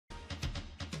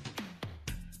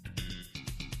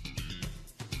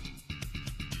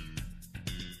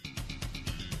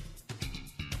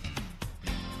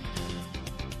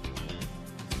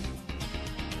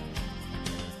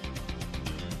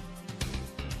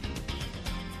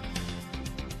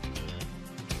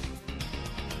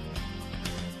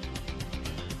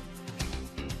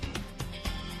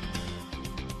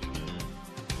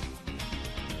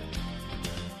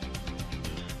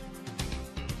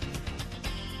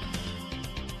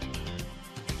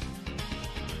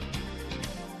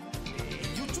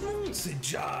c'est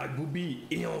JakeBoubi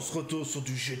et on se retrouve sur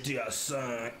du GTA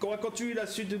 5. On va continuer la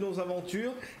suite de nos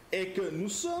aventures et que nous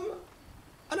sommes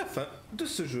à la fin de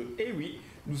ce jeu. Et oui,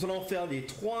 nous allons faire les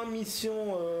 3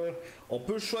 missions. On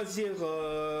peut choisir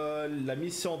la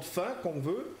mission de fin qu'on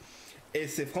veut et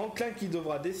c'est Franklin qui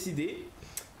devra décider.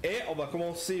 Et on va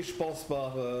commencer, je pense,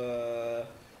 par... je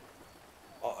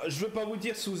ne veux pas vous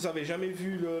dire si vous avez jamais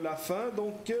vu la fin,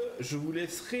 donc je vous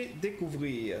laisserai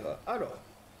découvrir. Alors,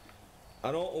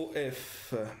 allons au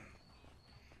F.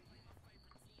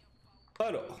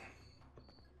 Alors,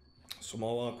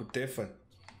 sûrement avoir un coup de téléphone.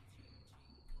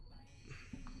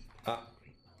 Ah,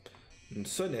 une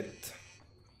sonnette.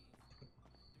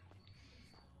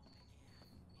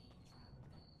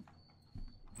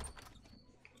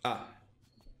 Ah.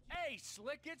 Hey,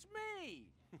 Slick, it's me!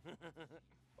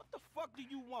 What the fuck do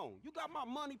you want? You got my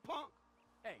money, punk?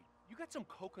 Hey, you got some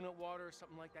coconut water or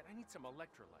something like that? I need some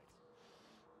electrolytes.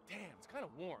 Damn, it's kind of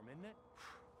warm, isn't it?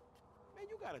 Man,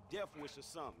 you got a death wish or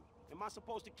something. Am I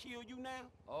supposed to kill you now?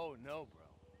 Oh, no, bro.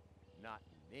 Not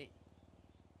me.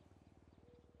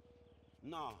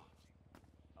 Nah.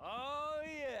 Oh,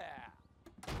 yeah.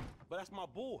 But that's my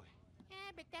boy.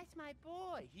 Yeah, but that's my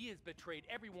boy. He has betrayed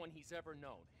everyone he's ever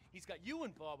known. He's got you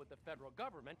involved with the federal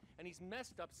government, and he's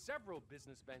messed up several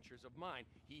business ventures of mine.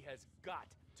 He has got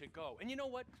to go. And you know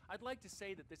what? I'd like to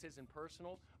say that this isn't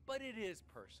personal, but it is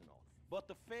personal. But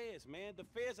the feds, man, the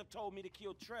feds have told me to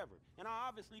kill Trevor, and I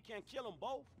obviously can't kill them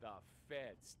both. The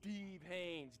feds, Steve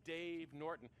Haynes, Dave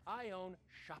Norton. I own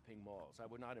shopping malls. I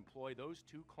would not employ those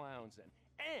 2 clowns in.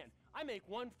 And I make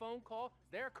one phone call,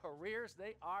 their careers,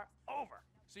 they are over.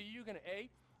 So you're gonna A,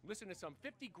 listen to some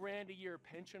 50 grand a year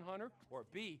pension hunter, or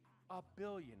B, a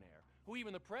billionaire, who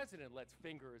even the president lets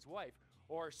finger his wife,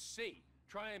 or C,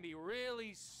 try and be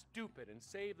really stupid and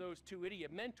save those 2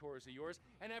 idiot mentors of yours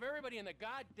and have everybody in the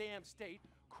goddamn state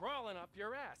crawling up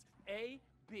your ass. A,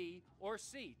 B, or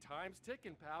C. Time's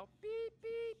ticking, pal. Beep,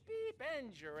 beep, beep.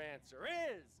 And your answer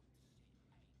is...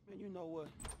 Man, you know what?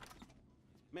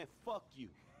 Man, fuck you.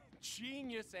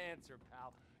 Genius answer,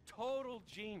 pal. Total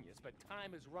genius, but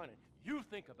time is running. You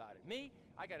think about it. Me,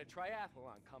 I got a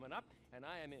triathlon coming up, and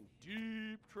I am in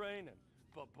deep training.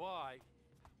 Bye-bye.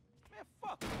 Man,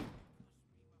 fuck you.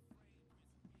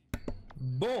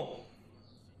 Bon.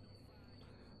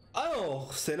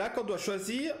 Alors, c'est là qu'on doit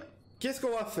choisir. Qu'est-ce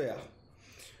qu'on va faire?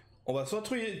 On va soit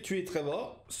tuer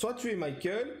Trevor, soit tuer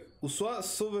Michael, ou soit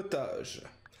sauvetage.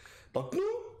 Donc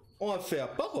nous, on va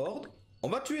faire par ordre. On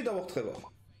va tuer d'abord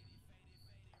Trevor.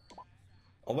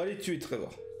 On va aller tuer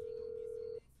Trevor.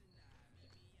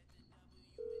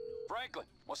 Franklin,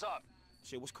 what's up?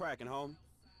 Shit, what's cracking, homie?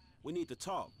 We need to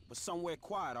talk, but somewhere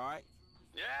quiet, all right?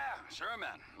 Yeah, sure,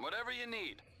 man. Whatever you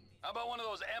need. How about one of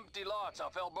those empty lots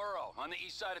off El Burro on the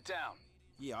east side of town?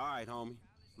 Yeah, all right, homie.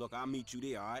 Look, I'll meet you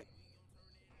there, all right?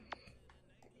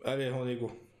 Allez, on y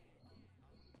go.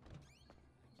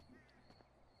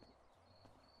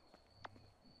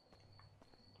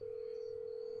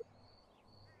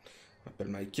 Appelle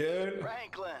Michael.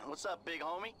 Franklin, what's up, big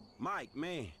homie? Mike,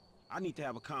 man, I need to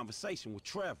have a conversation with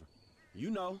Trevor.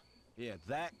 You know, yeah,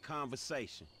 that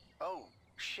conversation. Oh,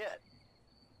 shit.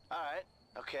 All right,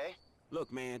 okay. Look,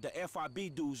 man, the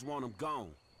FIB dudes want him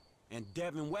gone. And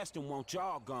Devin Weston wants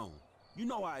y'all gone. You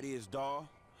know how it is, dawg.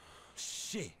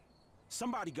 Shit.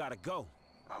 Somebody gotta go.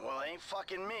 Well, it ain't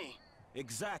fucking me.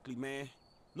 Exactly, man.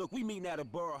 Look, we meeting at a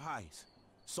Borough Heights.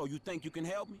 So you think you can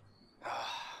help me?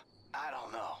 I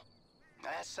don't know.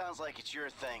 That sounds like it's your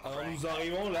thing, Alors Frank. nous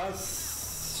arrivons là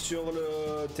sur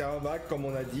le terrain vague comme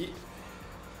on a dit.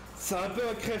 C'est un peu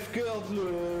un crève-cœur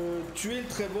de tuer le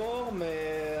Trevor,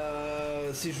 mais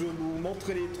si je veux vous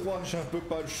montrer les 3, j'ai un peu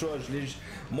pas le choix.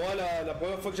 Moi la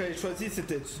première fois que j'avais choisi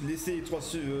c'était de laisser les 3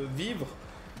 vivre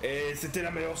et c'était la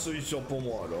meilleure solution pour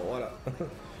moi. Alors voilà.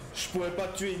 Je pouvais pas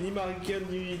tuer ni Michael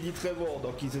ni Trevor,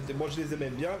 donc moi je les aimais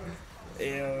bien.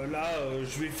 Et là,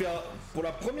 je vais faire, pour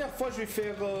la première fois, je vais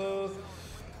faire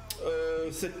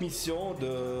cette mission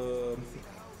de,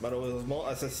 malheureusement,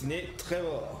 assassiner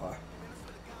Trevor.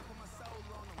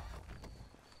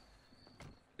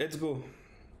 Let's go.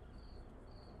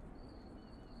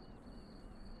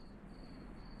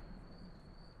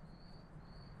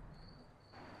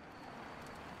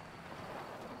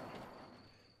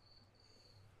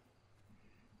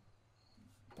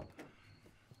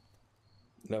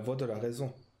 La voix de la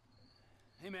raison.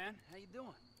 Hey man, how you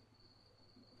doing?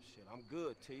 Shit, I'm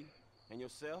good, T. And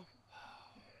yourself?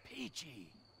 Peachy.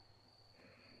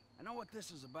 I know what this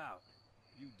is about.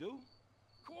 You do?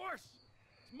 Of course!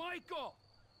 It's Michael!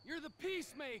 You're the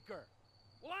peacemaker!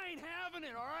 Well, I ain't having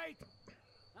it, all right?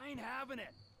 I ain't having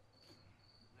it.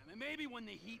 I mean, maybe when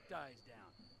the heat dies down,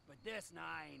 but this, nah,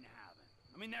 I ain't having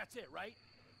I mean, that's it, right?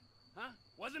 Huh?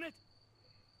 Wasn't it?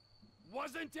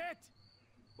 Wasn't it?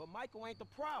 But Michael ain't the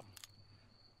problem.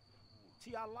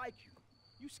 T, I like you.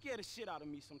 You scare the shit out of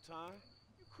me sometimes.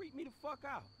 You creep me the fuck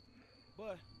out.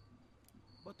 But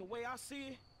the way I see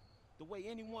it, the way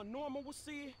anyone normal would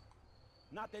see it,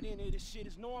 not that any of this shit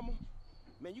is normal,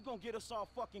 man, you gonna get us all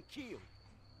fucking killed.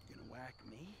 You gonna whack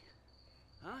me?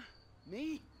 Huh?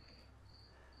 Me?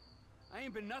 I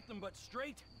ain't been nothing but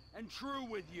straight and true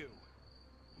with you.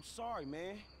 I'm sorry,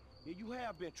 man. Yeah, you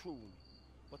have been true with me.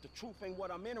 But the truth ain't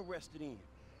what I'm interested in.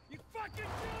 You fucking shoot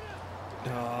us!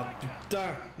 Ah,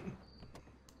 putain.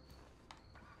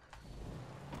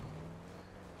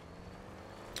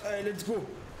 Allez, let's go.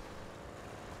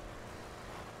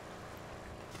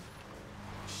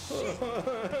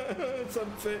 Ça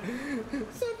me fait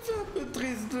un peu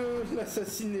triste de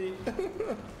l'assassiner.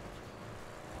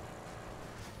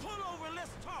 Pull over and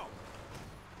let's talk.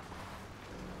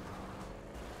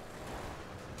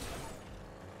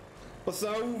 Oh, c'est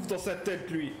un ouf dans sa tête,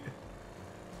 lui.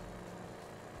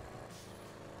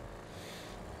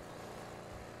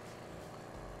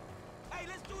 Hey,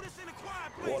 let's do this in a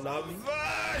quiet place. Oh la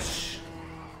vache!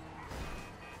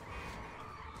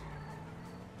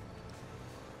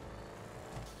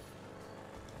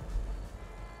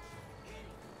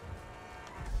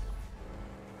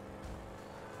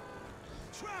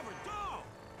 Trevor, dog.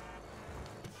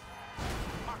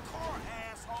 My car,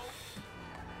 asshole.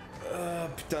 Ah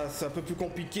putain, c'est un peu plus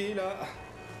compliqué là.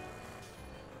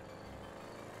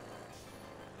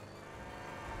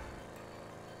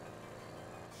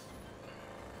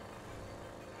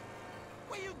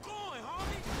 Where you going,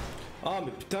 homie? Ah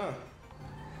mais putain.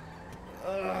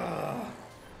 Ah.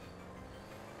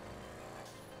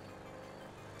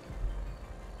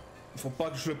 Faut pas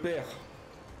que je le perds.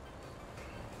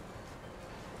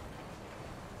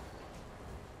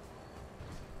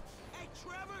 Hey,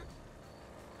 Trevor.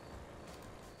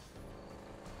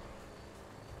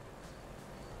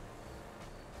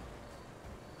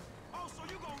 Oh, so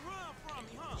you gonna run from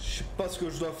me, huh? Je sais pas ce que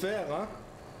je dois faire, hein.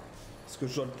 Est-ce que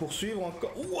je dois le poursuivre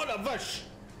encore? Oh la vache!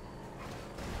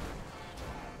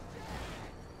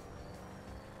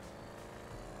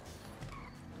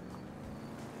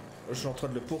 Je suis en train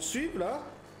de le poursuivre là.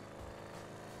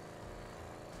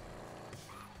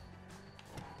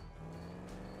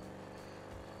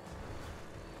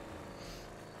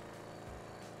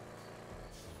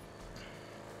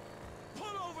 Pull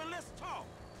over and let's talk.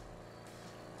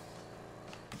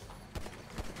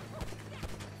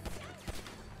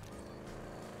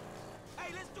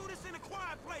 Hey, let's do this in a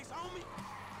quiet place, homie.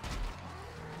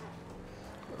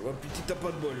 Oh petit t'as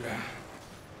pas de bol là.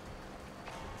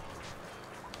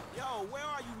 Yo, where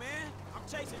are you, man? I'm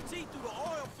chasing T through the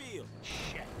oil field.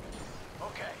 Shit.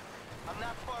 Okay, I'm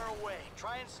not far away.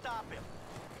 Try and stop him.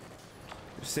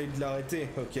 J'essaye de l'arrêter,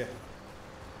 ok.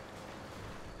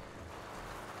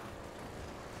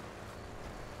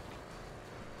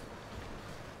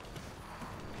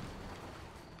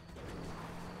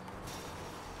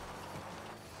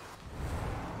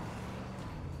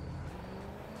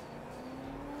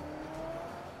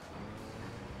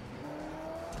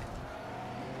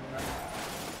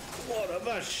 Oh la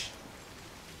vache!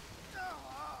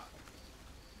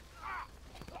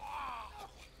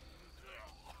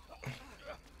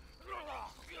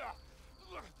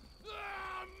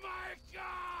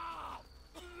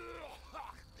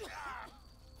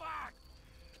 Fuck!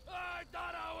 I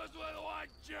thought I was with one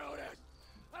Judas!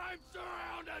 I'm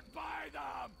surrounded by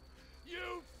them!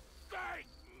 You fake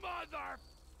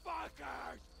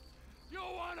motherfuckers! You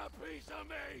want a piece of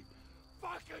me?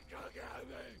 Fucking come at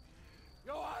me!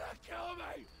 You wanna kill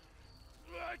me?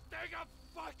 Take a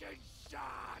fucking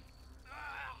shot!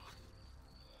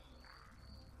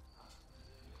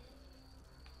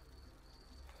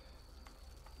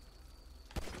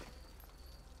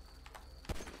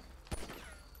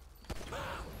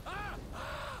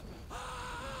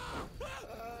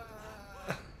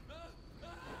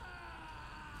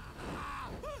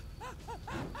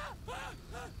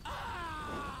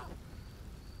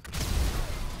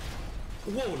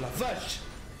 Wow, la vache!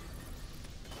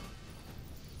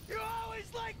 You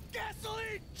always like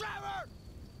gasoline, Trevor!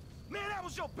 Man, that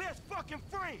was your best fucking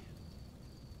friend!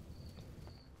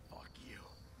 Fuck you.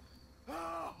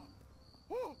 Oh.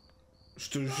 Woo. Je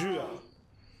te jure.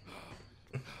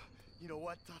 You know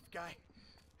what, tough guy?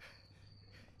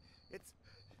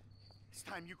 It's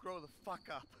time you grow the fuck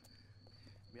up.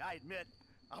 I mean, I admit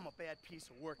I'm a bad piece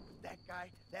of work, but that guy,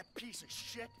 that piece of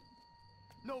shit,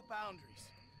 no boundaries,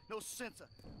 no sense of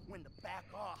when to back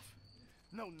off,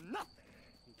 no nothing.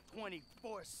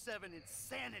 24/7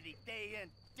 insanity, day in,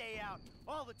 day out,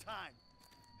 all the time.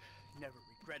 Never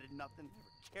regretted nothing,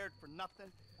 never cared for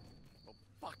nothing. Well,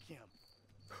 fuck him.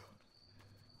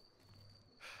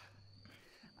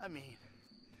 I mean,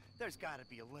 there's gotta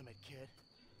be a limit, kid.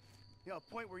 You know, a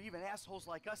point where even assholes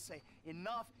like us say,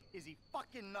 enough is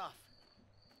fucking enough.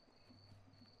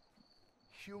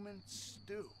 Human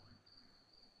stew.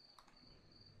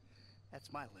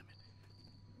 That's my limit.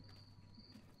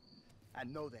 I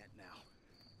know that now.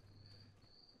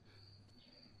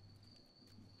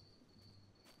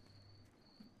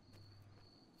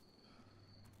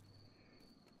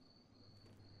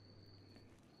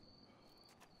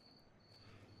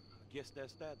 I guess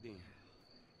that's that then.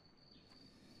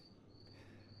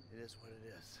 It is what it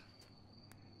is.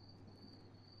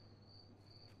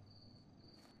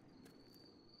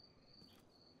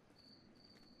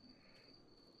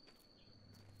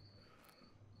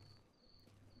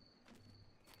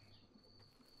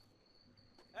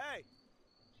 Hey,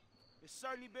 it's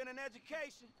certainly been an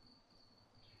education.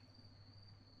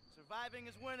 Surviving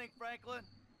is winning, Franklin.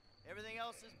 Everything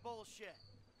else is bullshit.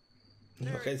 Le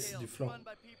Fairy reste, c'est du tales flan. spun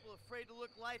by people afraid to look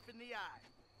life in the eye.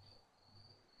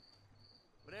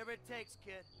 Whatever it takes,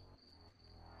 kid.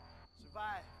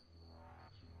 Survive.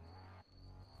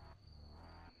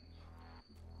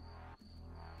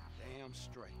 Damn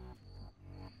straight.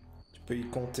 Tu peux y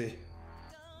compter.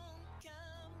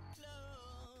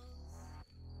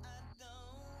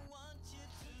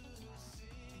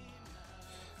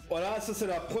 Voilà, ça c'est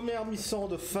la première mission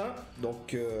de fin.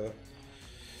 Donc, on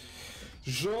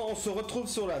se retrouve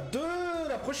sur la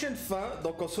prochaine fin.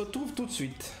 Donc, on se retrouve tout de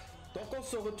suite. Donc, on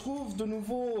se retrouve de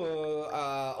nouveau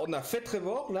on a fait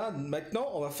Trevor. Là, maintenant,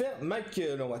 on va faire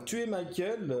Michael. On va tuer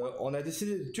Michael. On a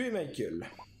décidé de tuer Michael.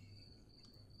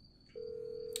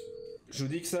 Je vous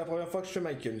dis que c'est la première fois que je fais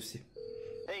Michael aussi.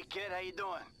 Hey, kid, how you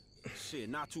doing? Shit,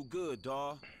 not too good,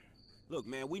 dawg. Look,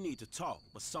 man, we need to talk,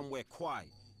 but somewhere quiet.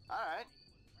 All right.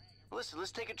 Listen,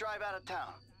 let's take a drive out of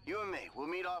town. You and me, we'll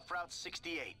meet off Route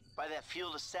 68, by that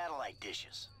field of satellite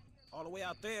dishes. All the way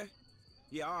out there?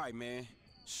 Yeah, all right, man.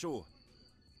 Sure.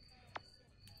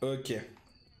 Ok.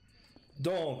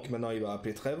 Donc, maintenant, il va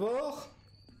appeler Trevor.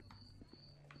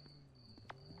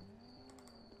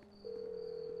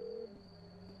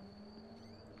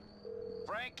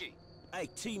 Frankie, Hey,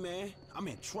 T-Man, I'm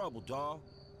in trouble, dawg.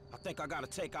 I think I gotta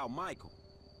take out Michael.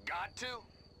 got to?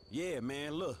 Yeah,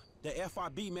 man, look. The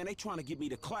FIB, man, they trying to get me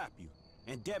to clap you.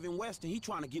 And Devin Weston, he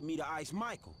trying to get me to ice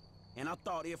Michael. And I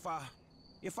thought if I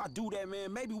do that,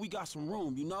 man, maybe we got some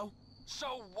room, you know?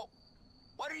 So,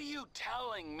 what are you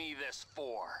telling me this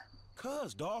for?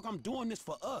 Cuz, dawg, I'm doing this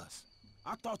for us.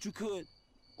 I thought you could...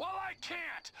 Well, I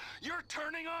can't! You're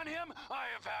turning on him? I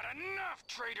have had enough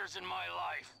traitors in my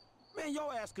life! Man,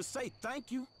 your ass could say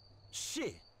thank you.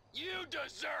 Shit. You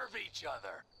deserve each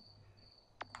other!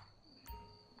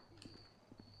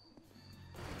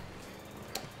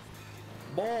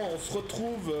 Bon, on se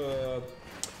retrouve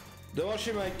devant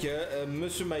chez Michael,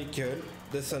 Monsieur Michael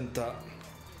de Santa,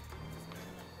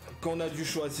 qu'on a dû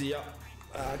choisir,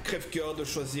 un crève-cœur de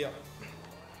choisir.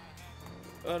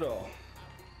 Alors,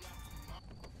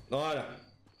 voilà,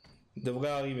 il devrait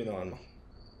arriver normalement.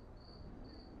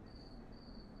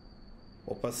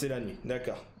 Pour passer la nuit,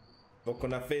 d'accord. Donc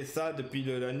on a fait ça depuis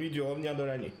la nuit du revenir de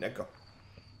la nuit, d'accord.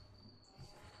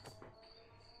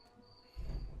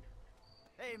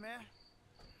 Hey, man.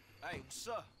 Hey, what's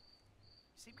up?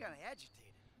 You seem kind of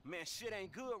agitated. Man, shit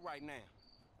ain't good right now.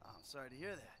 Oh, I'm sorry to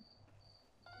hear that.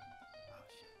 Oh,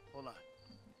 shit. Hold on.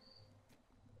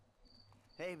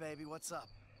 Hey, baby, what's up?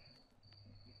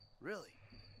 Really?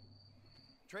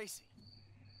 Tracy?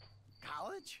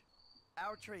 College?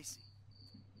 Our Tracy?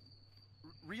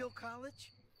 Real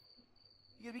college?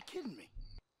 You gotta be kidding me.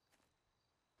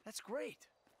 That's great.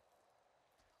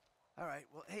 All right,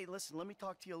 well, hey, listen, let me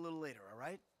talk to you a little later, all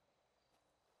right?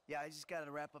 Yeah, I just gotta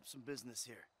wrap up some business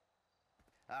here.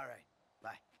 All right,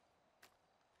 bye.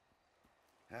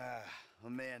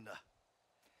 Amanda.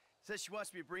 Says she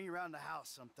wants me to bring you around the house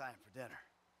sometime for dinner.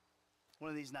 One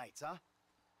of these nights, huh?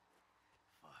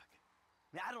 Fuck.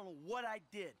 Man, I don't know what I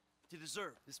did to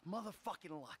deserve this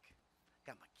motherfucking luck.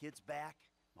 Got my kids back,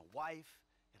 my wife,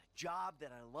 got a job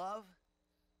that I love.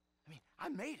 I mean, I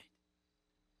made it.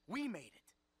 We made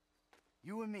it.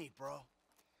 You and me, bro.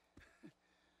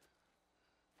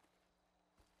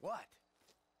 What?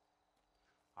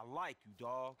 I like you,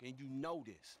 dawg, and you know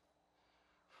this.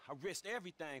 I risked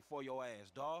everything for your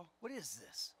ass, dawg. What is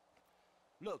this?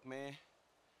 Look, man,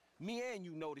 me and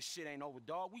you know this shit ain't over,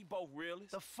 dawg. We both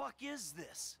realists. The fuck is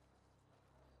this?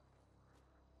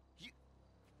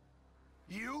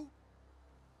 You?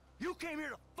 You came here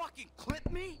to fucking clip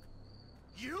me?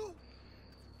 You?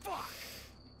 Fuck!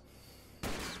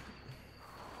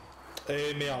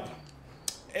 Et merde.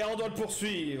 Et on doit le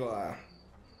poursuivre.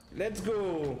 Let's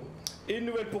go. Et une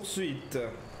nouvelle poursuite.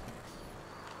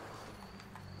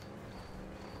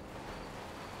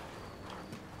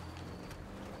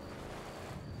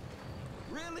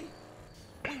 Really?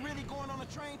 We really going on a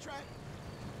train track?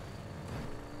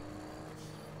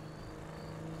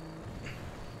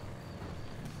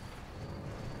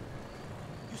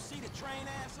 You see the train,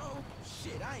 asshole?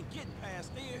 Shit, I ain't getting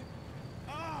past there.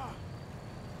 Ah!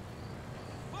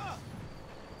 Fuck!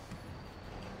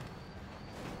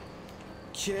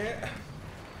 Ok.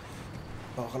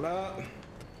 Par là.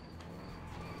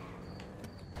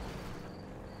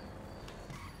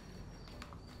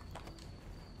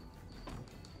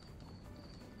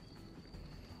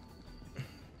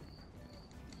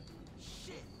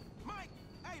 Shit! Mike!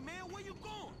 Hey, man, where you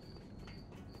going?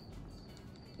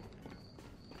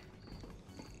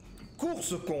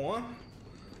 Course con, hein.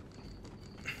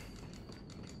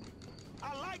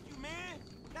 I like you, man.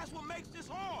 That's what makes this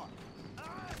hard.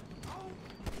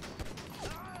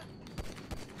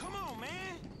 Come on,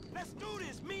 man. Let's do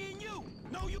this, me and you.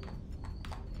 No, you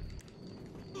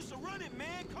should run it,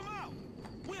 man. Come out.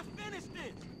 We'll finish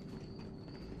this.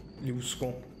 Il est où ce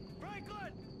con?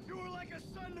 Franklin, you were like a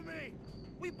son to me.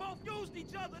 We both used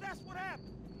each other. That's what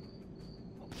happened.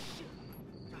 Oh, shit.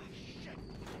 Ah, shit.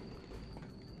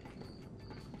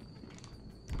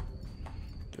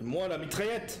 Donne-moi la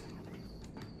mitraillette.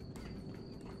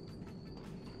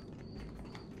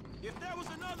 If there was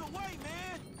another way,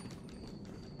 man.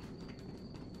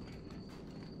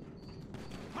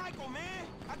 Michael, man,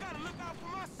 I gotta look out for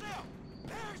myself.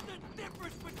 There's the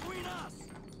difference between us.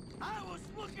 I was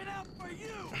looking out for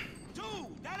you.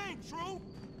 Dude, that ain't true.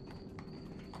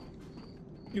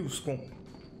 Il est où ce con?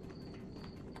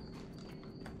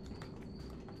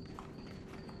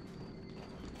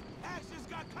 Actions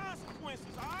got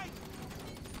consequences, all right?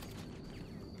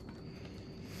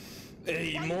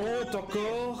 Et il monte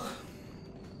encore.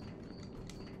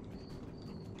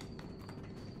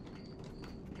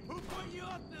 Who put you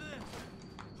up to this?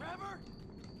 Trevor?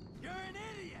 You're an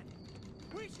idiot.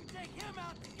 We should take him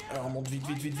out together. Alors monte vite,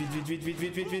 vite, vite, vite, vite, vite,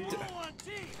 vite, vite, vite, vite. We'll roll on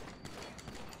team.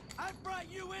 I brought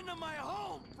you into my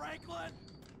home, Franklin.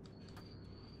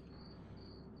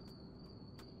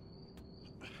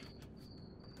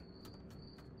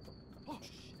 Oh,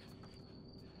 shit.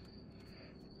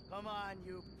 Come on,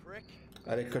 you prick.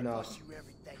 Allez, I connard. taught you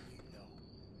everything you know.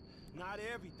 Not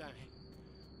everything.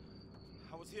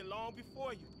 I was here long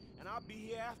before you, and I'll be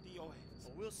here after your ass.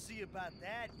 Well, we'll see about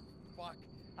that, you fuck.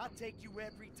 I'll take you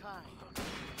every time.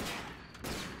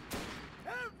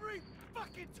 Every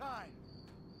fucking time!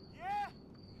 Yeah?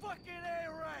 Fucking A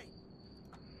right!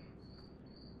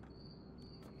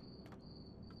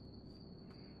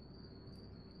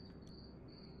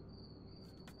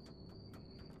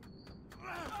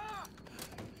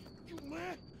 You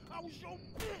man, I was your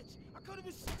bitch. I could have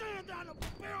been standing down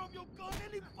the barrel of your gun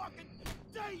any fucking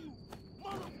day, you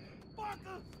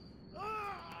motherfucker.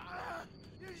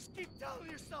 You just keep telling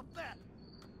yourself that.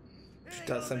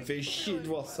 Putain, ça me fait chier de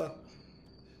voir ça.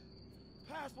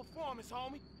 Past performance,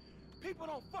 homie. People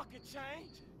don't fucking change.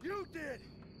 You did!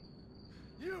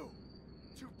 You!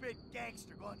 2-bit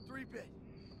gangster gone 3-bit.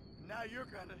 Now you're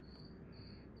gonna...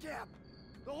 Cap!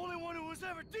 The only one who was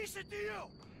ever decent to you!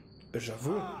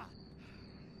 J'avoue.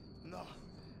 No,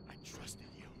 I trusted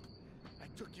you. I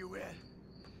took you in.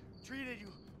 Treated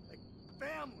you like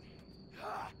family.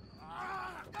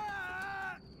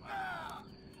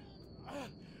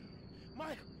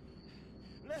 Mike,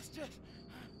 let's just...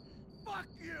 Fuck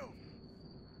you!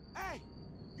 Hey,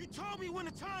 you told me when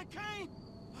the time came.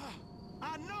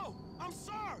 I know. I'm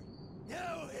sorry.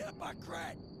 You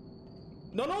hypocrite!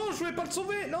 Non, non, je voulais pas le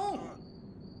sauver, non.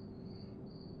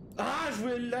 Ah, je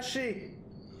voulais le lâcher.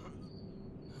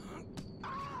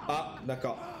 Ah,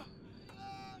 d'accord.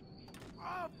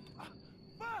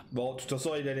 Bon, de toute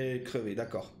façon, il allait crever,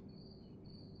 d'accord.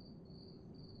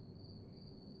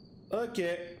 Ok.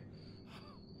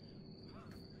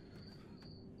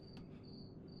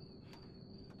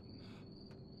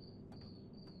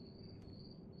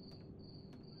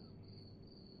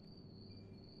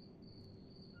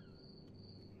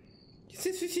 Il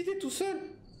s'est suicidé tout seul.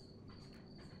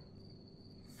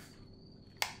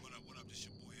 What up, this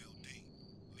your boy LD.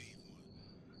 Leave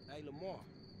one. Hey, Lamar,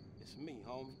 it's me,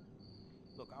 homie.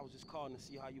 Look, I was just calling to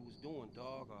see how you was doing,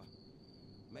 dog, or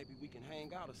maybe we can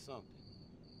hang out or something.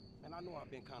 And I know I've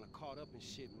been kind of caught up in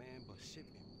shit, man, but shit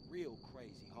been real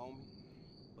crazy, homie.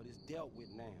 But it's dealt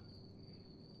with now.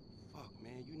 Fuck,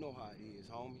 man, you know how it is,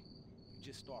 homie. You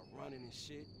just start running and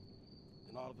shit,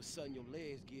 then all of a sudden your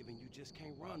legs give and you just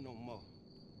can't run no more.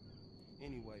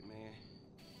 Anyway, man,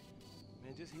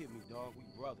 Man, just hit me, dog. We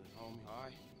brothers, homie,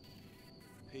 alright?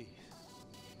 Peace.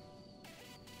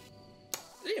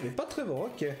 Il n'y avait pas Trevor,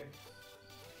 ok.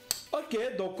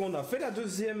 Ok, donc on a fait la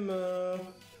deuxième...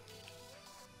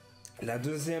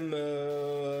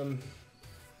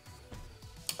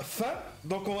 fin.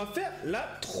 Donc on va faire la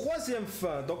troisième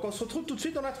fin. Donc on se retrouve tout de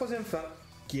suite dans la troisième fin,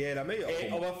 qui est la meilleure.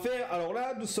 Et on va faire... Alors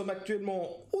là, nous sommes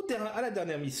actuellement à la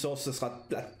dernière mission. Ce sera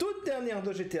la toute dernière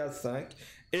de GTA V.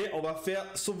 Et on va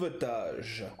faire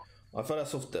sauvetage. On va faire la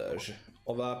sauvetage.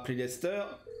 On va appeler Lester.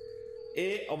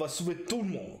 Et on va sauver tout le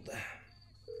monde.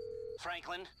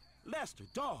 Franklin? Lester,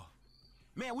 dog.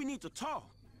 Man, we need to talk.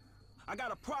 I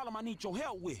got a problem I need your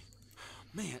help with.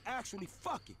 Man, actually,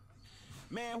 fuck it.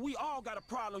 Man, we all got a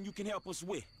problem you can help us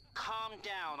with. Calm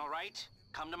down, all right?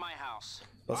 Come to my house.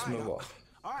 Passe me voir.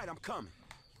 All right, I'm coming.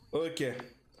 Ok.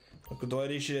 Donc on doit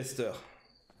aller chez Lester.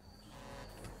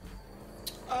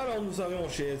 Alors nous arrivons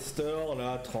chez Lester,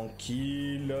 là,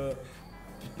 tranquille.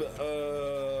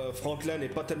 Franklin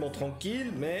n'est pas tellement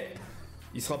tranquille, mais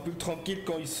il sera plus tranquille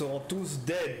quand ils seront tous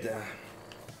dead.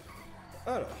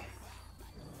 Alors,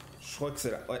 je crois que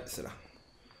c'est là. Ouais, c'est là.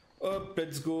 Hop,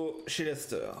 let's go chez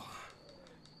Lester.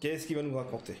 Qu'est-ce qu'il va nous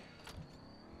raconter?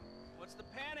 What's the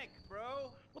panic, bro?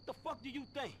 What the fuck do you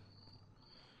think?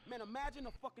 Man, imagine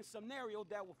a fucking scenario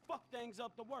that will fuck things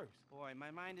up the worst. Boy, my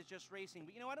mind is just racing.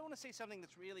 But you know, I don't want to say something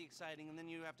that's really exciting and then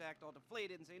you have to act all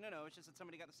deflated and say, no, it's just that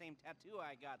somebody got the same tattoo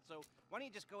I got. So why don't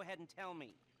you just go ahead and tell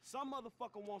me? Some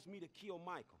motherfucker wants me to kill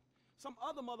Michael. Some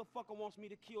other motherfucker wants me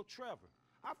to kill Trevor.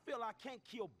 I feel I can't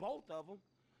kill both of them.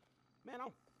 Man,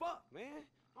 I'm fucked, man.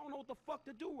 I don't know what the fuck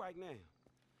to do right now.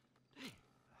 Damn.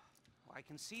 Well, I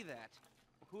can see that.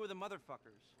 Who are the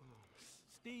motherfuckers?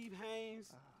 Steve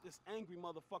Haynes, this angry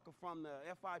motherfucker from the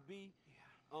FIB.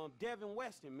 Yeah. Devin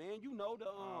Weston, man. You know the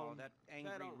that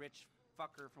angry rich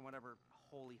fucker from whatever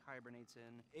hole he hibernates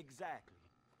in. Exactly.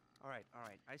 All right.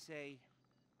 I say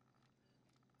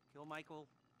kill Michael,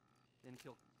 then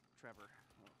kill Trevor.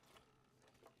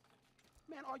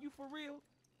 Man, are you for real?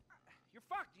 You're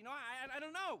fucked, you know, I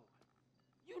don't know.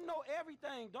 You know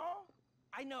everything, dawg.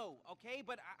 I know, okay,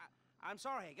 but I'm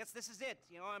sorry, I guess this is it.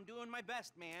 You know, I'm doing my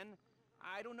best, man.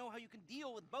 I don't know how you can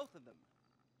deal with both of them.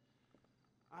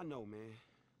 I know, man.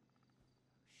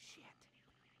 Shit.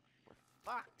 We're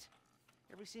fucked.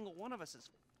 Every single one of us is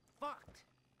fucked.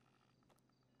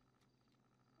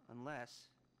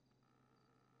 Unless...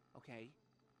 Okay,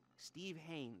 Steve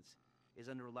Haynes is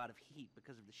under a lot of heat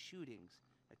because of the shootings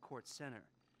at Court Center.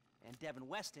 And Devin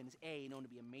Weston is A, known to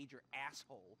be a major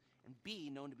asshole, and B,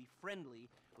 known to be friendly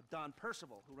with Don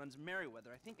Percival, who runs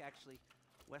Merriweather. I think, actually,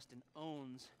 Weston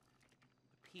owns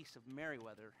a piece of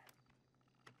Merriweather.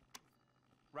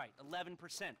 Right,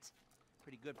 11%.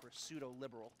 Pretty good for a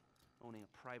pseudo-liberal owning a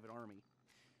private army.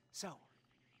 So,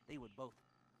 they would both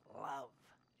love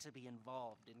to be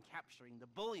involved in capturing the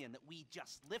bullion that we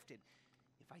just lifted.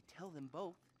 If I tell them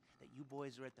both that you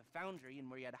boys are at the foundry in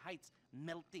Marietta Heights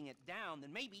melting it down,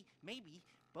 then maybe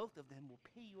both of them will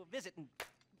pay you a visit and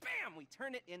bam, we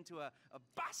turn it into a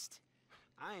bust.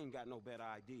 I ain't got no better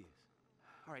ideas.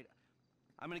 All right,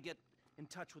 I'm gonna get in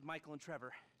touch with Michael and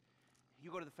Trevor.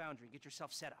 You go to the foundry, get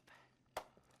yourself set up.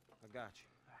 I got you.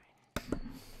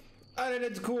 All right. Allez,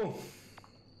 let's go.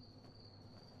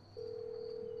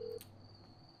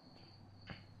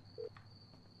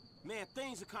 Man,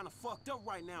 things are kind of fucked up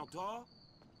right now, dawg.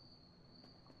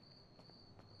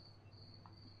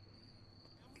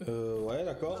 Ouais,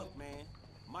 d'accord. Look, man,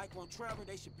 Michael and Trevor,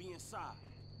 they should be inside.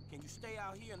 Can you stay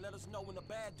out here and let us know when the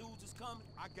bad dudes is coming?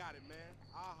 I got it, man.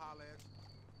 I'll holler at you.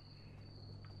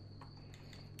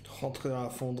 Rentrer dans la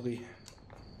fonderie.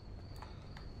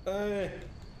 Allez.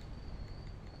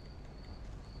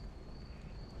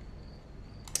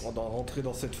 On doit rentrer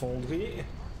dans cette fonderie.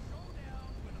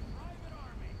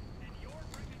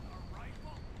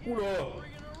 Oula!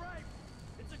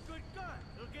 It's a good gun.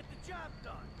 It'll get the job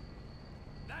done.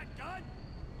 That gun?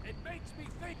 It makes me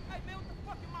think. Hey, man, what the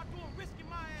fuck am I doing risking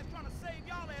my ass trying to save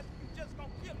y'all ass if you just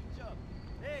gonna kill each other?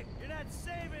 Hey, you're not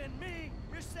saving me.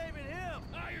 You're saving him.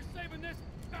 Now you're saving this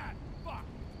fat fuck.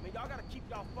 Man, y'all gotta keep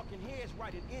y'all fucking heads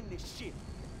right and end this shit.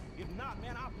 If not,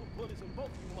 man, I'll put bullets in both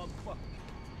of you motherfuckers.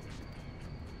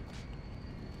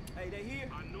 Hey, they here?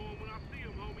 I know them when I see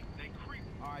them, homie. They creep.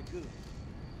 All right, good.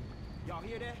 Y'all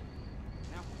hear that?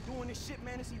 Now, if we're doing this shit,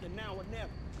 man, it's either now or never.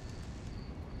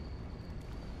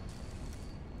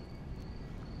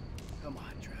 Come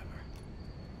on, Trevor.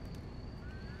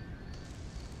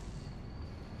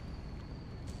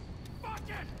 Fuck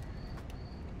it!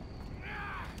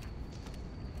 Ah!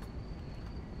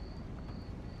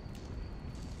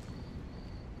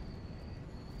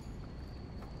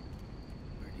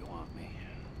 Where do you want me?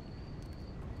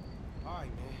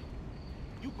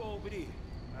 go over there.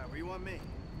 All right, where you want me?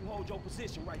 You hold your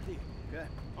position right there. Okay.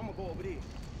 I'm gonna go over there.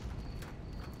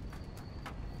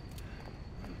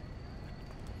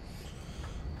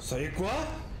 Vous savez quoi?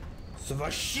 Ça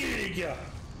va chier les gars.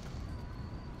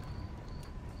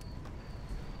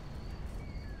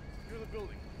 Near the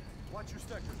building. Watch your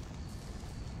sector.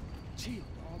 Chill,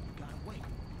 dog. You gotta wait.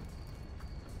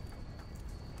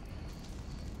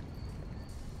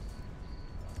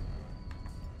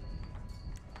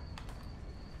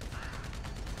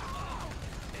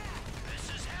 This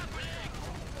is happening!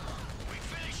 We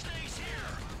finish things here,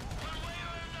 one way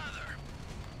or another.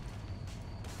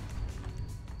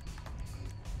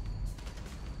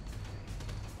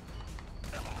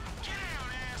 Get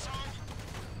out, asshole!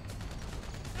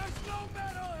 There's no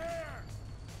metal here!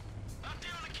 Up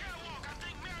there on the catwalk, I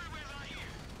think Merriweather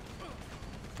here.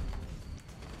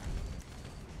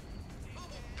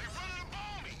 They're running up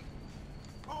on me!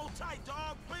 Hold tight,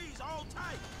 dog. Please, hold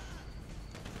tight.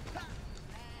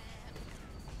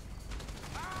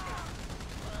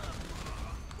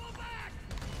 Pull back!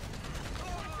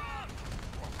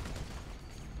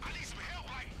 I need some help,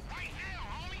 like, right now,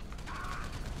 homie!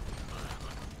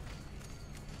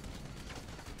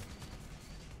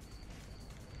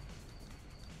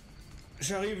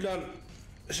 J'arrive là.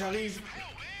 J'arrive.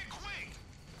 Help, man, quick!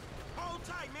 Hold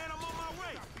tight, man. I'm on my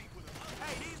way.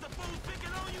 Hey, these the fools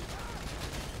picking on you?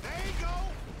 There you go!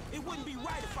 It wouldn't be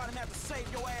right if I didn't have to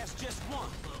save your ass just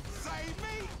once. Save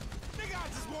me? Nigga, I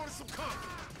just wanted some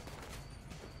company.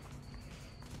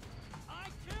 I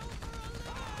kill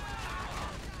for a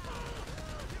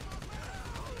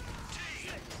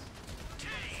living! T,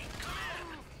 come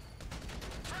in!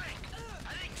 Frank,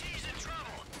 I think T's in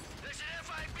trouble. There's an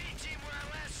FIB team where I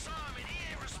last saw him and he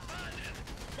ain't responding.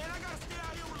 Man, I gotta stay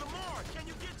out here with Lamar. Can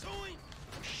you get to him?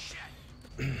 Shit!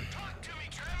 Talk to me,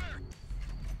 Trevor!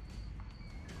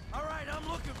 All right, I'm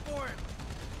looking for him.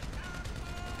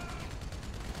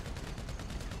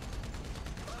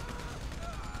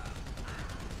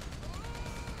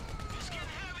 It's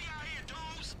getting heavy out here,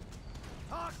 dudes!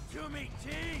 Talk to me, T.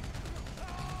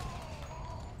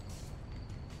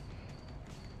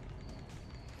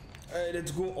 Allez,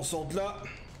 let's go, on sort de là.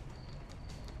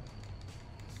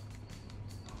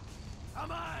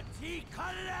 Come on, T,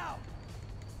 cut it out.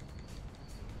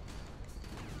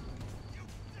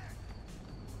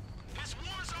 It's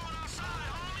war zone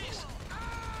outside, homies!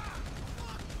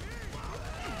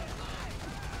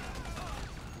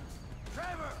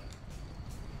 Trevor.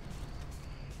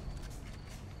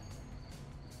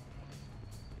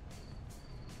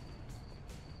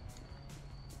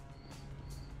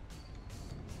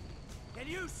 Can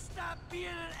you stop being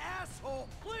an asshole,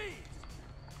 please?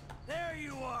 There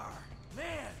you are.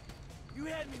 Man, you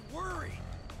had me worried.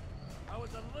 I was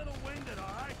a little winded,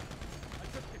 all right? I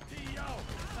took the TO.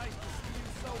 It's nice to see you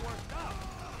so worked up.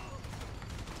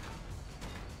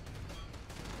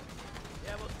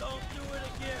 Yeah, well, don't do it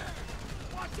again.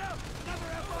 Watch out! Another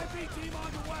FIB team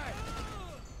on the way!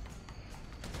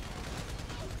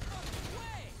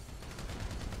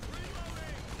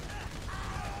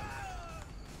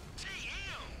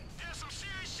 T.M. There's some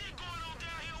serious shit going on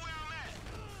down here where I'm at.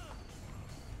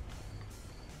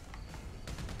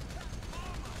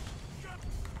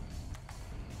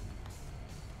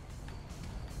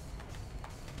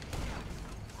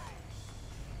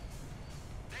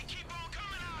 They keep on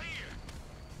coming out here.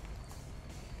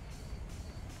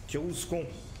 Tire où ce con?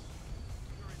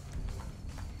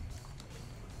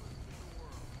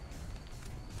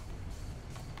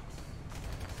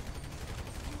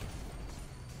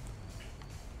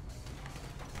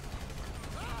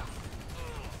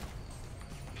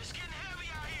 It's getting heavy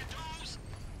out here, dudes.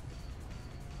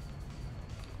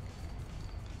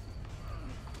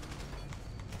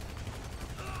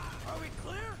 Are we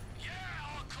clear? Yeah,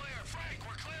 all clear. Frank,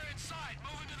 we're clear inside.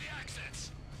 Moving to the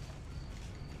exits.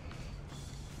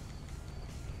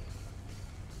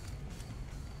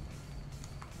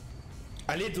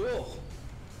 Allez dehors.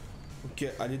 Ok,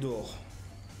 allez dehors.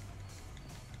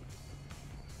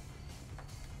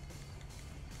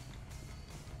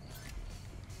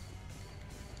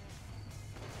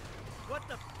 What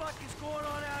the fuck is going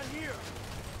on out here?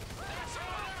 They're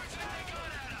throwing everything they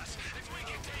got at us. If we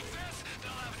can take this,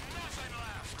 they'll have nothing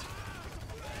left.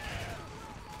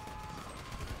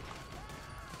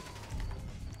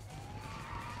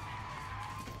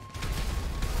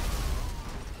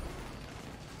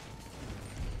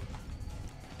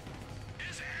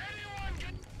 Is anyone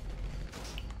get...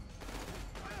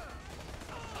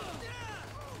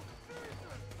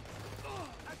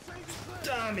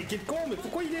 Putain, mais quel con, mais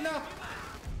pourquoi il est là?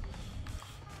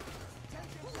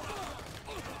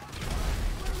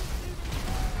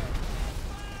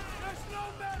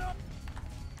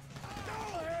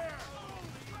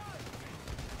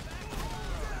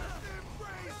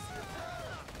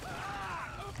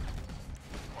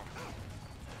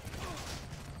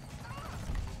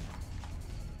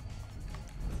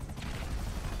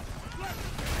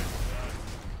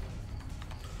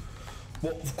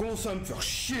 Bon, vous commencez à me faire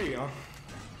chier, hein.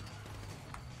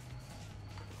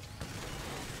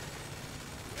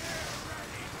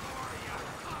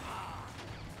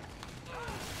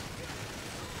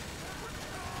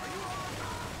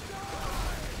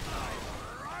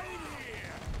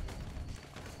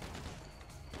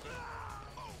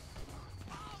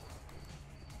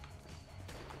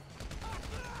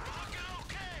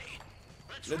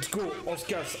 Let's go, on se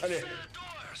casse, allez.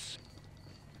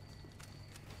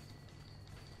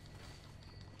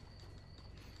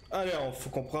 Allez, faut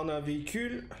qu'on prenne un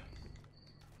véhicule.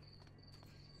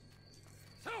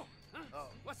 So,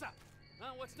 what's up?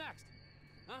 What's next?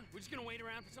 We're just gonna wait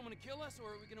around for someone to kill us, or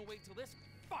are we gonna wait till this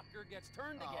fucker gets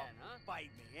turned again, huh?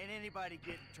 Bite me. Ain't anybody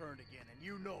getting turned again, and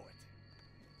you know it.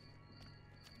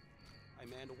 Hey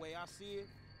man, the way I see it,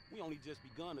 we only just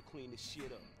begun to clean this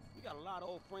shit up. We got a lot of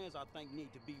old friends I think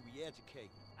need to be re-educated.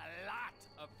 A lot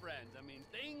of friends. I mean,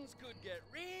 things could get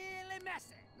really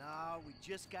messy. No, we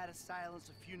just gotta silence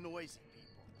a few noisy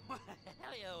people.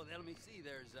 Hell, let me see.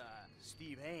 There's,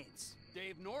 Steve Haynes.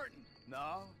 Dave Norton.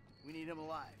 No, we need him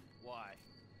alive. Why?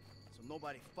 So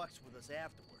nobody fucks with us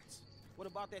afterwards. What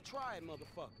about that triad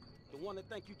motherfucker? The one that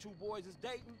think you two boys is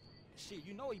dating? Shit,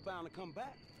 you know he bound to come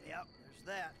back. Yep, there's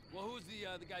that. Well, who's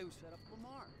the guy who set up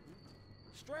Lamar?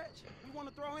 Stretch, you want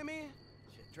to throw him in?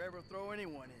 Shit, Trevor will throw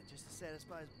anyone in just to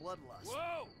satisfy his bloodlust.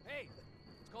 Whoa! Hey!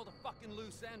 It's called a fucking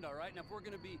loose end, all right? Now, if we're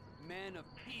gonna be men of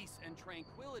peace and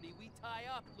tranquility, we tie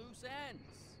up loose ends.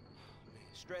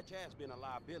 Man, Stretch has been a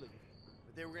liability.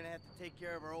 But they were gonna have to take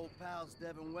care of our old pals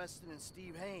Devin Weston and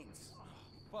Steve Haynes. Oh,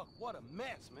 fuck, what a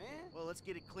mess, man. Well, let's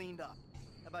get it cleaned up.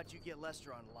 How about you get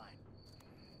Lester on the line?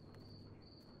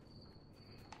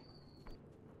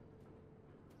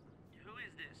 Who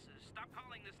is this? Stop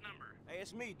calling this number. Hey,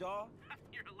 it's me, dawg.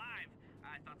 You're alive.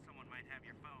 I thought someone might have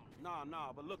your phone. Nah,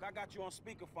 but look, I got you on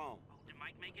speakerphone. Oh, did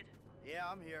Mike make it? Yeah,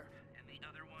 I'm here. And the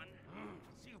other one?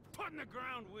 See you putting the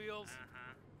ground wheels.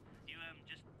 Uh-huh. You,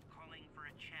 just calling for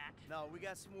a chat? No, we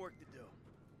got some work to do.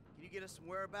 Can you get us some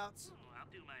whereabouts? Oh,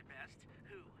 I'll do my best.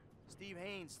 Who? Steve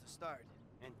Haynes to start.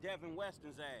 And Devin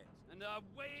Weston's ass. And,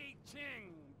 Wei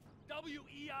Ching.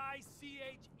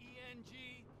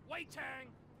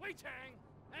 Weicheng. Wei Chang.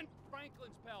 And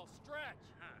Franklin's pal, Stretch.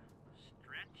 Huh.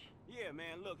 Stretch? Yeah,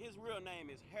 man, look, his real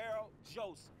name is Harold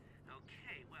Joseph.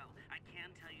 Okay, well, I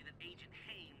can tell you that Agent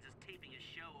Haynes is taping a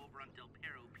show over on Del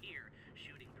Perro Pier.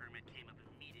 Shooting permit came up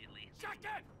immediately. Shut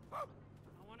it! I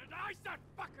wanted to ice that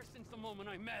fucker since the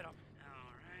moment I met him.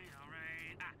 All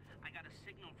right. I got a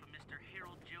signal from Mr.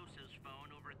 Harold Joseph's phone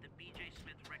over at the B.J.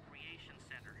 Smith Recreation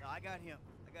Center. No, I got him.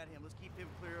 Let's keep him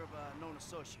clear of known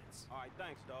associates. All right,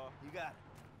 thanks, dawg. You got it.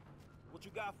 What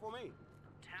you got for me?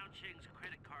 Town Ching's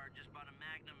credit card just bought a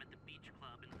Magnum at the beach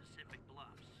club in Pacific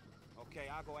Bluffs. Okay,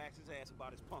 I'll go ask his ass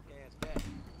about his punk-ass dad.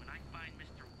 When I find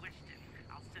Mr. Weston,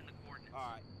 I'll send the coordinates.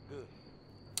 All right, good.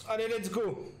 Allez, let's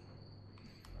go.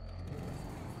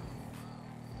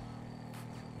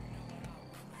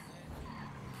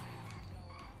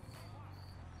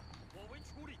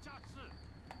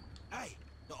 Hey,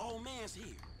 the old man's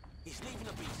here. He's leaving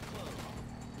the beach club.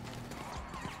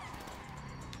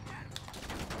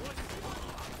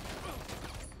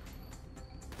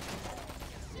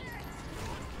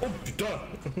 Oh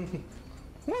putain.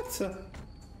 What?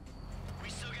 We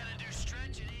still gotta do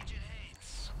Stretch and Agent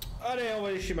Haynes. Allez, on va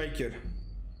aller chez Michael.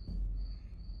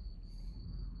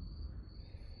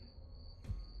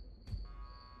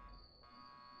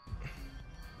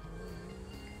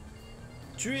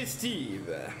 Tuer Steve.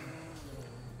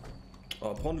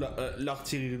 On va prendre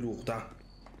l'artillerie lourde, hein.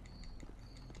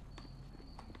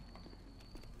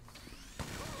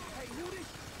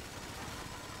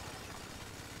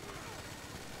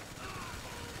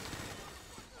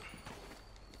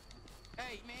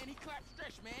 Hey, man, he clapped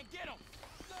Stretch, man. Get him!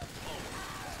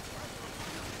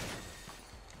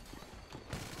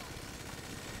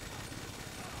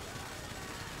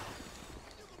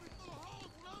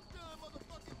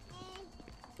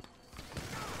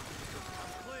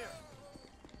 Clear.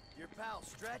 Your pal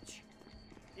Stretch?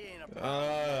 He ain't a pal.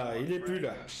 Ah, il est plus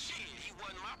là. Shit, he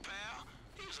wasn't my pal.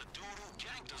 He was a dude who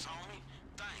janked us, homie.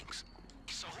 Thanks.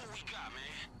 So who we got,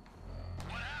 man?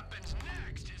 What happens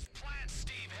next is plant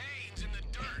Steve Haynes in the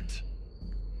dirt.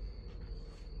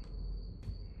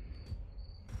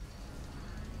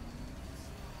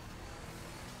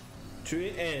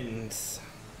 Tuer Haynes.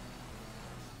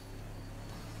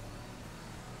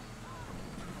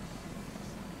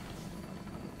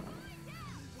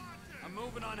 I'm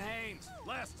moving on Haynes.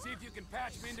 Les, see if you can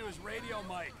patch me into his radio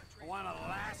mic. I want a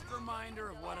last reminder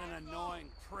of what an annoying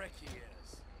prick he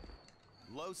is.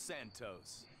 Los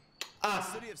Santos. Ah.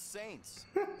 A city of saints.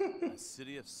 A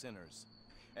city of sinners.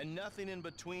 and nothing in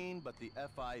between but the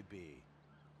FIB.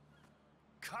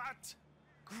 Cut!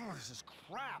 God, this is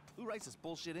crap. Who writes this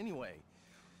bullshit anyway?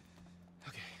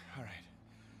 Okay, all right.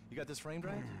 You got this framed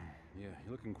right? Yeah,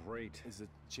 you're looking great. Is the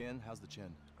chin? How's the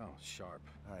chin? Oh, sharp.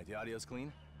 All right, the audio's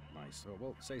clean? Nice. Oh,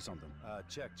 well, say something.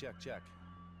 Check.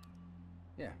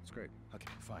 Yeah, it's great. Okay,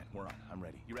 fine, we're on. I'm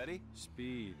ready. You ready?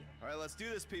 Speed. All right, let's do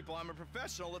this, people. I'm a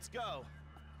professional. Let's go.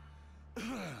 Hi,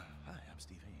 I'm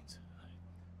Steve Haynes. Hi.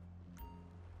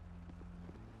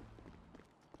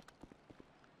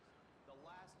 The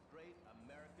last great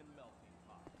American melting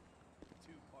pot.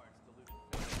 2 parts diluted.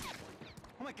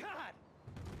 Oh my God!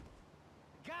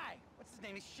 Guy! What's his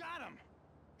name? He shot him!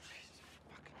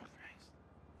 Fucking Christ.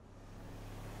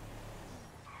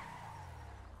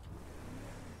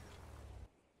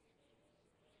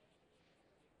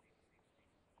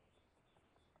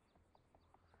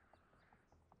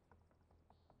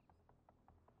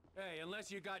 Hey,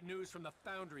 unless you got news from the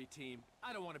Foundry team,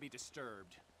 I don't want to be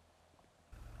disturbed.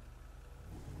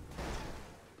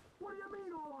 What do you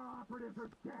mean all our operatives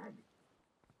are dead?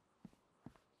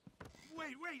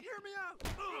 Wait, hear me out!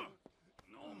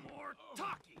 No more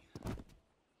talking!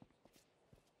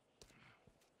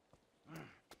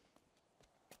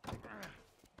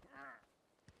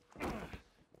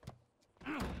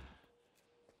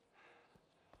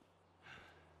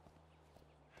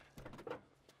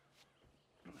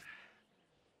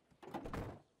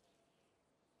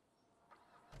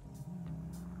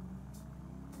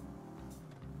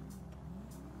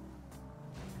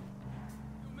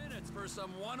 2 minutes for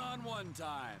some one-on-one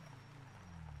time.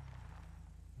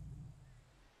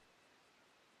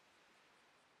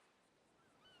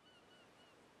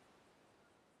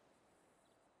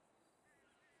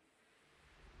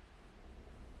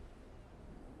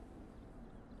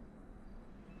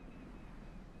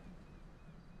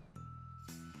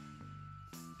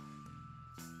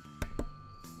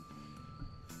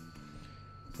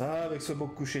 Ah, avec ce beau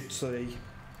coucher de soleil.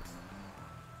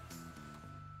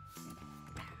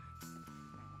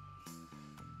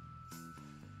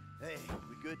 Hey,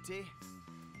 we good, T?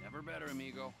 Never better,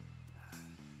 amigo.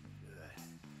 Good.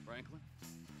 Franklin?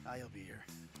 I'll be here.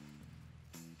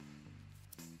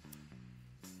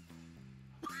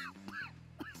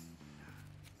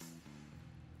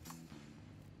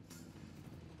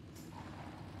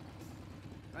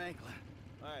 Franklin,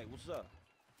 Hey, what's up?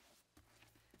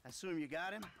 I assume you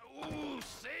got him? Ooh,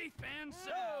 safe and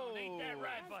sound. Ain't that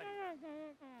right, buddy?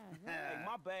 Hey,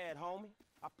 my bad, homie.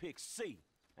 I picked C.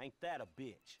 Ain't that a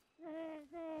bitch?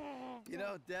 You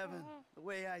know, Devin, the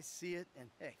way I see it, and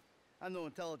hey, I'm no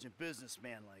intelligent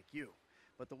businessman like you,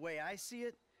 but the way I see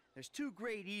it, there's 2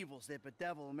 great evils that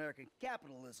bedevil American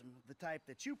capitalism of the type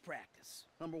that you practice.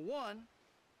 Number 1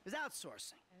 is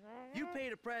outsourcing. You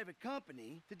paid a private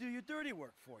company to do your dirty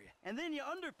work for you, and then you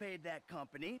underpaid that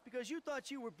company because you thought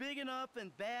you were big enough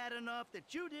and bad enough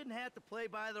that you didn't have to play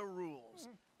by the rules.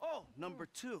 Oh, number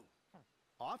 2,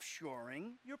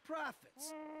 offshoring your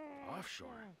profits.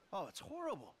 Offshore? Oh, it's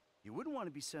horrible. You wouldn't want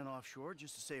to be sent offshore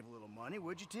just to save a little money,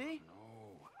 would you, T?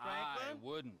 No, Franklin? I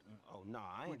wouldn't. Oh, nah,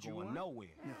 I ain't Would you going want? nowhere.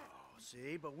 No,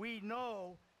 see, but we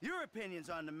know your opinions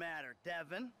on the matter,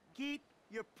 Devin. Keep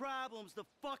your problems the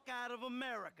fuck out of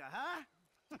America, huh?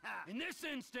 In this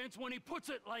instance, when he puts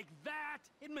it like that,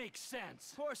 it makes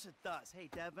sense. Of course it does. Hey,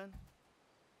 Devin.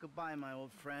 Goodbye, my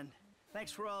old friend.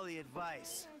 Thanks for all the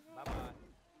advice. Bye-bye.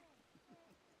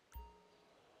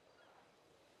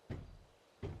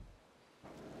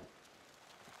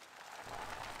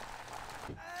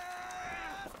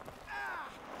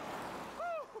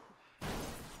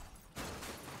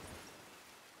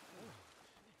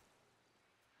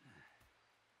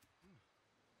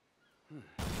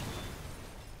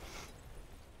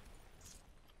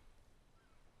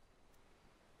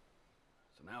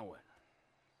 So now what?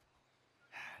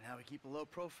 Now we keep a low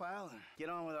profile and get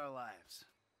on with our lives.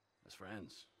 As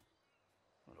friends?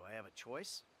 Well, do I have a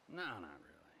choice? No, not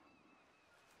really.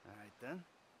 All right, then.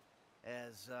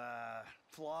 As,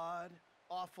 flawed,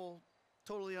 awful,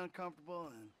 totally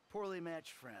uncomfortable, and poorly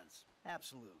matched friends.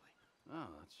 Absolutely. Oh,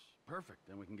 that's perfect.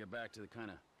 Then we can get back to the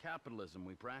kind of capitalism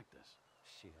we practice.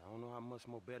 Shit, I don't know how much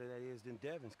more better that is than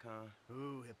Devin's kind.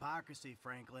 Ooh, hypocrisy,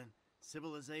 Franklin.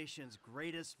 Civilization's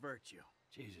greatest virtue.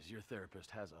 Jesus, your therapist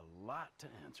has a lot to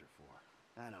answer for.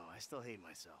 I know, I still hate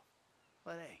myself.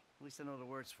 But hey, at least I know the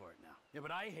words for it now. Yeah,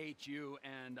 but I hate you,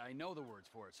 and I know the words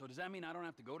for it. So does that mean I don't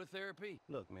have to go to therapy?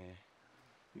 Look, man,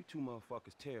 you 2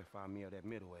 motherfuckers terrify me of that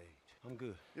middle age. I'm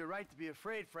good. You're right to be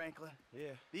afraid, Franklin.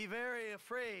 Yeah. Be very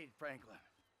afraid, Franklin.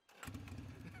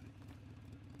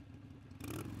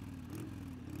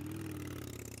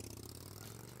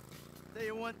 Tell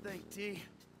you one thing, T.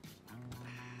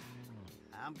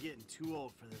 I'm getting too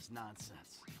old for this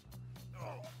nonsense.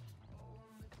 Oh.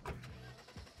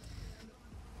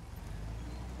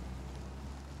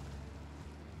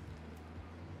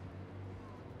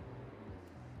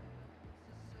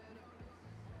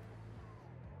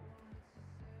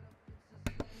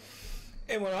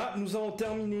 Et voilà, nous avons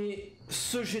terminé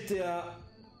ce GTA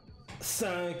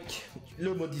 5,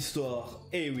 le mode histoire.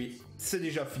 Et oui, c'est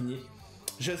déjà fini.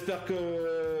 J'espère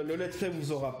que le let's play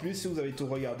vous aura plu si vous avez tout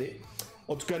regardé.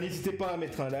 En tout cas, n'hésitez pas à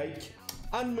mettre un like,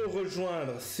 à me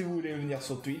rejoindre si vous voulez venir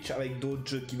sur Twitch avec d'autres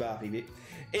jeux qui vont arriver.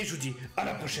 Et je vous dis à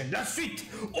la prochaine, la suite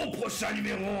au prochain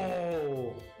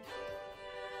numéro.